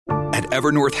At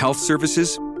Evernorth Health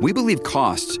Services, we believe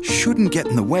costs shouldn't get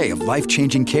in the way of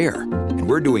life-changing care, and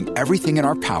we're doing everything in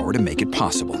our power to make it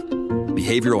possible.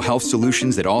 Behavioral health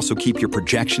solutions that also keep your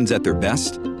projections at their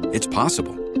best? It's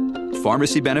possible.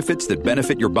 Pharmacy benefits that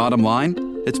benefit your bottom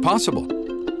line? It's possible.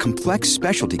 Complex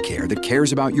specialty care that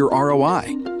cares about your ROI?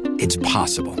 It's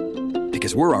possible.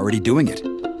 Because we're already doing it.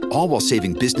 All while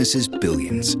saving businesses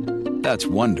billions. That's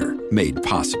Wonder made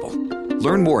possible.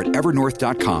 Learn more at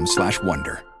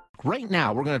evernorth.com/wonder. Right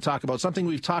now, we're going to talk about something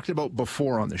we've talked about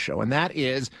before on the show, and that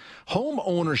is home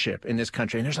ownership in this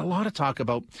country. And there's a lot of talk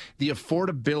about the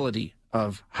affordability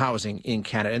of housing in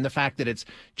Canada and the fact that it's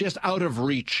just out of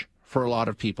reach for a lot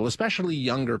of people, especially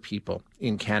younger people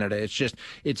in Canada.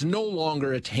 It's no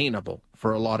longer attainable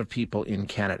for a lot of people in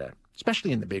Canada,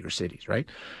 especially in the bigger cities, right?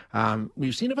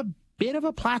 We've seen a bit of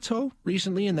a plateau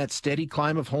recently in that steady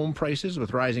climb of home prices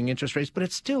with rising interest rates, but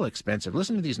it's still expensive.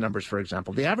 Listen to these numbers, for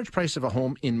example. The average price of a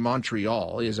home in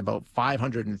Montreal is about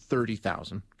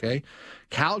 $530,000, okay?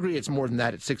 Calgary, it's more than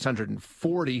that at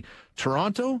 $640,000.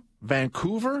 Toronto,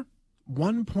 Vancouver,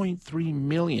 $1.3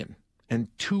 million and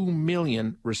 $2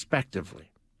 million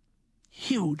respectively.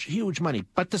 Huge, huge money.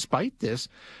 But despite this,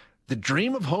 the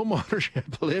dream of home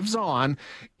ownership lives on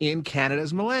in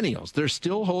Canada's millennials. They're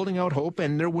still holding out hope,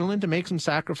 and they're willing to make some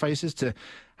sacrifices to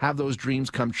have those dreams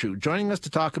come true. Joining us to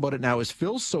talk about it now is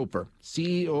Phil Soper,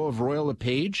 CEO of Royal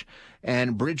LePage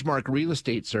and Bridgemark Real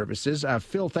Estate Services.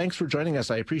 Phil, thanks for joining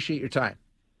us. I appreciate your time.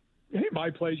 Hey, my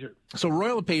pleasure. So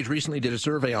Royal LePage recently did a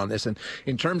survey on this, and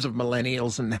in terms of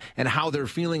millennials and how they're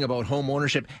feeling about home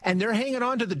ownership, and they're hanging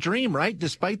on to the dream, right?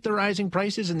 Despite the rising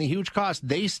prices and the huge costs,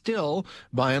 they still,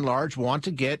 by and large, want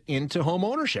to get into home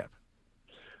ownership.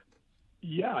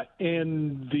 Yeah,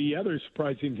 and the other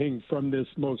surprising thing from this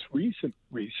most recent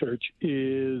research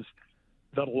is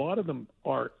that a lot of them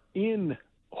are in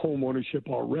home ownership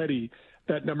already.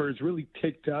 That number has really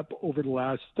ticked up over the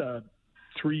last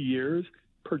 3 years,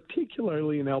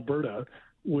 particularly in Alberta,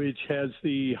 which has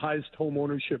the highest home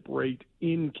ownership rate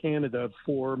in Canada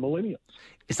for millennials.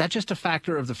 Is that just a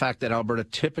factor of the fact that Alberta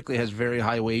typically has very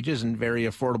high wages and very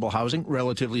affordable housing,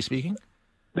 relatively speaking?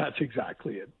 That's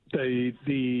exactly it.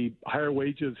 The higher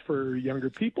wages for younger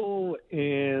people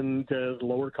and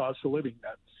lower cost of living.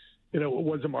 That, it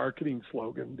was a marketing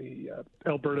slogan, the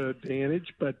Alberta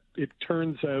Advantage, but it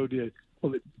turns out, it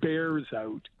bears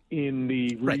out in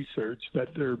the research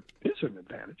that there is an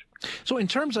advantage. So in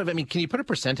terms of, can you put a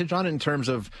percentage on it in terms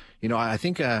of, I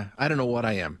think, I don't know what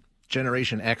I am,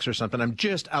 Generation X or something. I'm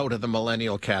just out of the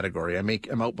millennial category. I'm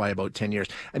out by about 10 years.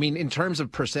 In terms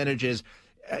of percentages,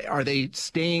 are they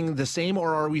staying the same,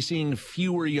 or are we seeing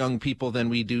fewer young people than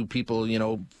we do people,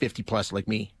 50 plus like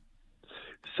me?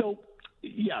 So,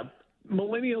 yeah,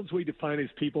 millennials we define as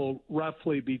people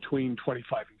roughly between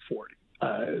 25 and 40.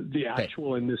 The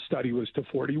actual in this study was to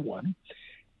 41,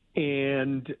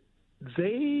 and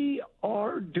they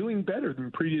are doing better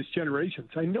than previous generations.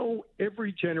 I know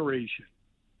every generation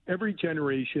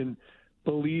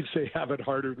believes they have it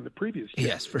harder than the previous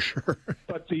generation. Yes, for sure.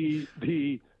 But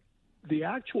the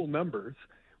actual numbers,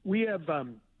 we have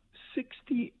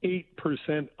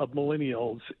 68% of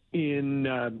millennials in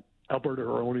Alberta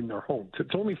are owning their homes.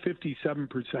 It's only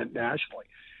 57% nationally.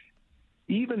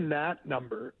 Even that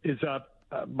number is up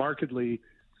markedly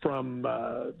from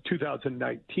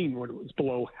 2019 when it was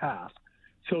below half.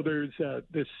 So there's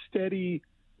this steady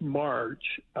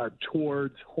march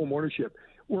towards home ownership.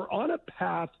 We're on a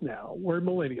path now where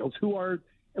millennials who are,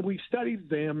 and we've studied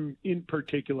them in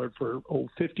particular for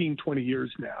 15, 20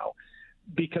 years now,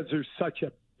 because there's such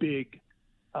a big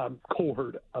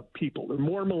cohort of people. There are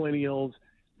more millennials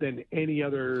than any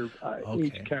other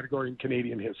age category in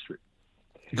Canadian history.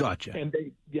 Gotcha. And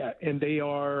they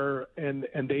are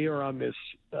on this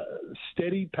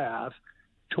steady path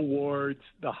towards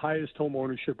the highest home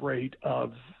ownership rate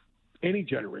of any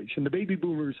generation. The baby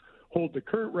boomers hold the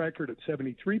current record at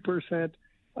 73%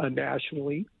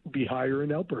 nationally, be higher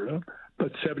in Alberta,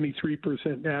 but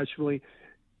 73% nationally.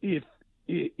 If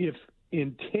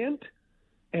intent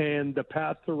and the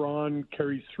path they're on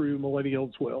carries through,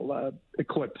 millennials will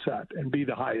eclipse that and be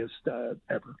the highest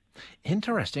ever.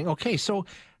 Interesting. Okay, so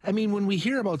when we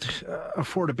hear about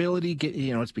affordability,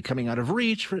 it's becoming out of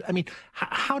reach.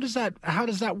 How does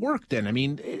that work then?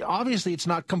 Obviously, it's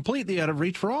not completely out of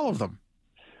reach for all of them.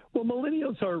 Well,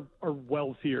 millennials are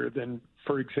wealthier than,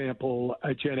 for example,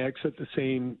 a Gen X at the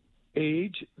same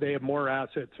age. They have more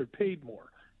assets, or paid more,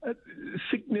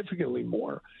 significantly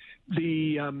more.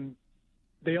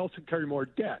 They also carry more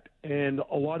debt, and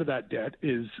a lot of that debt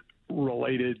is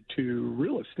related to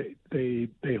real estate. They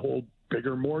hold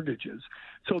bigger mortgages,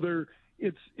 so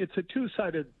it's a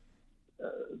two-sided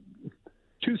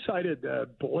two-sided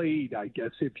blade, I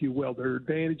guess, if you will. There are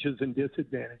advantages and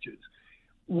disadvantages.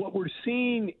 What we're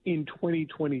seeing in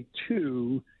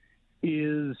 2022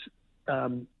 is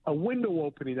a window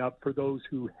opening up for those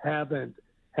who haven't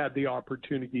had the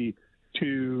opportunity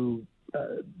to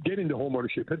get into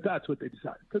homeownership, if that's what they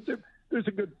decide. Because there's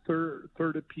a good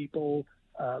third of people,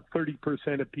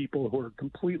 30% of people who are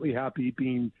completely happy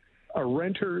being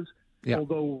renters,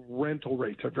 although rental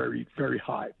rates are very, very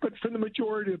high. But for the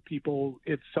majority of people,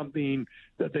 it's something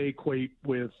that they equate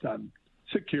with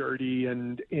security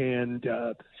and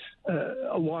a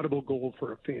laudable goal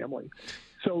for a family.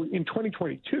 So in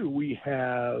 2022, we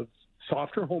have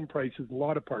softer home prices in a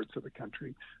lot of parts of the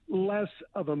country, less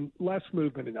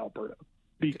movement in Alberta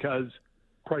because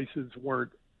prices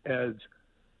weren't as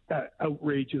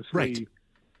outrageously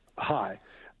high.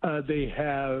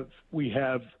 We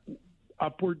have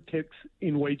upward ticks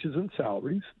in wages and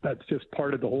salaries. That's just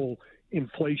part of the whole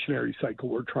inflationary cycle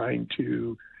we're trying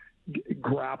to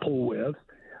grapple with.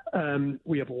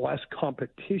 We have less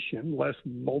competition, less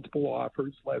multiple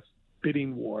offers, less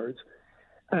bidding wars.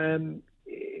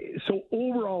 So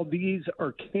overall, these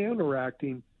are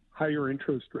counteracting higher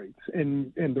interest rates.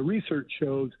 And the research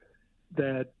shows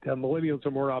that millennials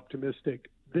are more optimistic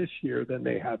this year than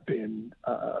they have been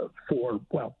for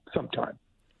some time.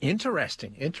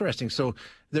 Interesting. So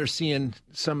they're seeing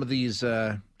some of these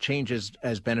changes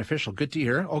as beneficial. Good to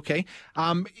hear. Okay.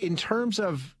 In terms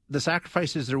of the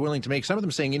sacrifices they're willing to make, some of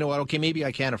them saying, you know what, okay, maybe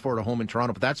I can't afford a home in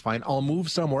Toronto, but that's fine. I'll move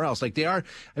somewhere else. Like they are,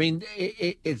 I mean,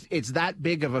 it's that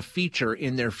big of a feature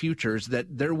in their futures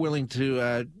that they're willing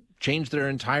to change their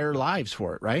entire lives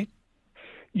for it, right?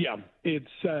 Yeah,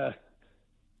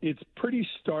 it's pretty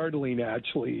startling,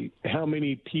 actually, how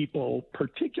many people,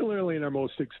 particularly in our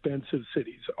most expensive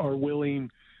cities, are willing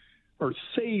or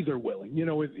say they're willing. You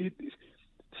know,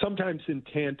 sometimes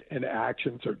intent and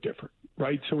actions are different,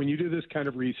 right? So when you do this kind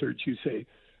of research, you say,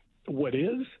 what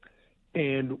is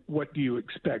and what do you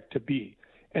expect to be?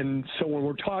 And so when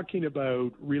we're talking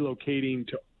about relocating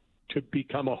to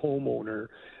become a homeowner,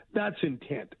 that's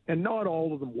intent. And not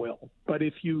all of them will. But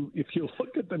if you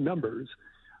look at the numbers,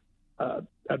 a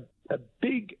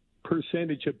big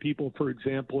percentage of people, for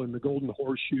example, in the Golden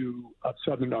Horseshoe of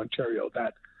Southern Ontario,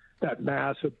 that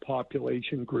massive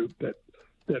population group that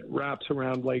wraps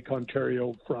around Lake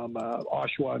Ontario from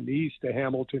Oshawa in the east to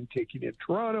Hamilton, taking in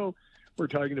Toronto, we're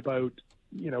talking about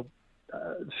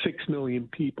 6 million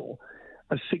people.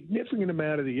 A significant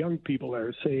amount of the young people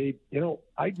there say,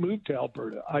 I'd move to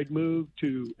Alberta, I'd move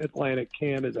to Atlantic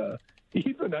Canada,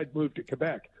 even I'd move to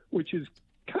Quebec, which is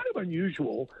kind of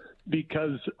unusual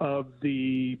because of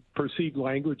the perceived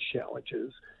language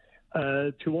challenges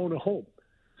to own a home.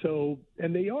 So,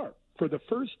 and they are for the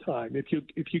first time. If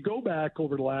you go back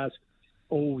over the last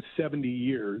 70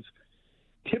 years,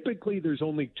 typically there's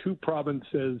only two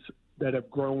provinces that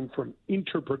have grown from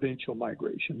interprovincial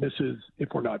migration. This is if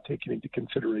we're not taking into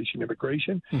consideration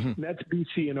immigration, and that's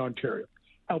BC and Ontario.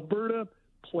 Alberta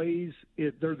plays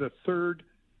it; they're the third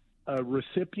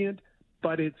recipient,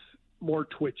 but it's more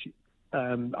twitchy.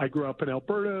 I grew up in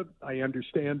Alberta. I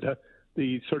understand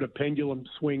the sort of pendulum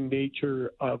swing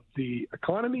nature of the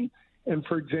economy. And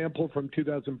for example, from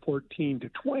 2014 to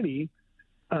 20,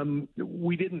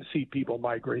 we didn't see people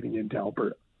migrating into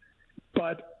Alberta.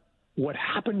 But what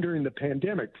happened during the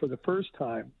pandemic for the first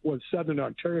time was Southern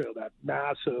Ontario, that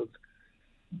massive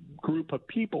group of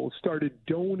people, started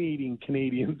donating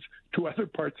Canadians to other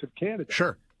parts of Canada.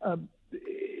 Sure. And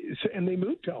they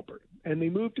moved to Alberta. And they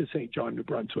moved to St. John, New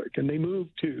Brunswick, and they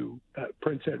moved to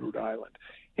Prince Edward Island.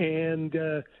 And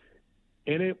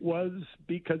it was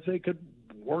because they could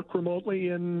work remotely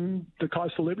and the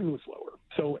cost of living was lower.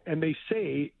 So, and they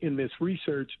say in this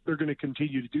research they're going to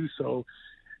continue to do so.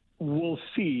 We'll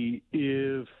see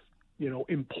if,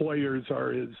 employers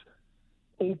are as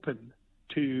open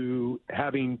to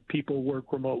having people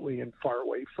work remotely and far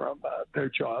away from their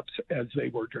jobs as they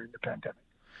were during the pandemic.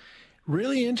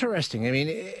 Really interesting. I mean,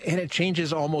 and it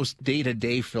changes almost day to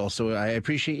day, Phil. So I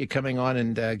appreciate you coming on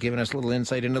and giving us a little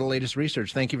insight into the latest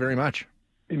research. Thank you very much.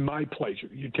 My pleasure.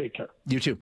 You take care. You too.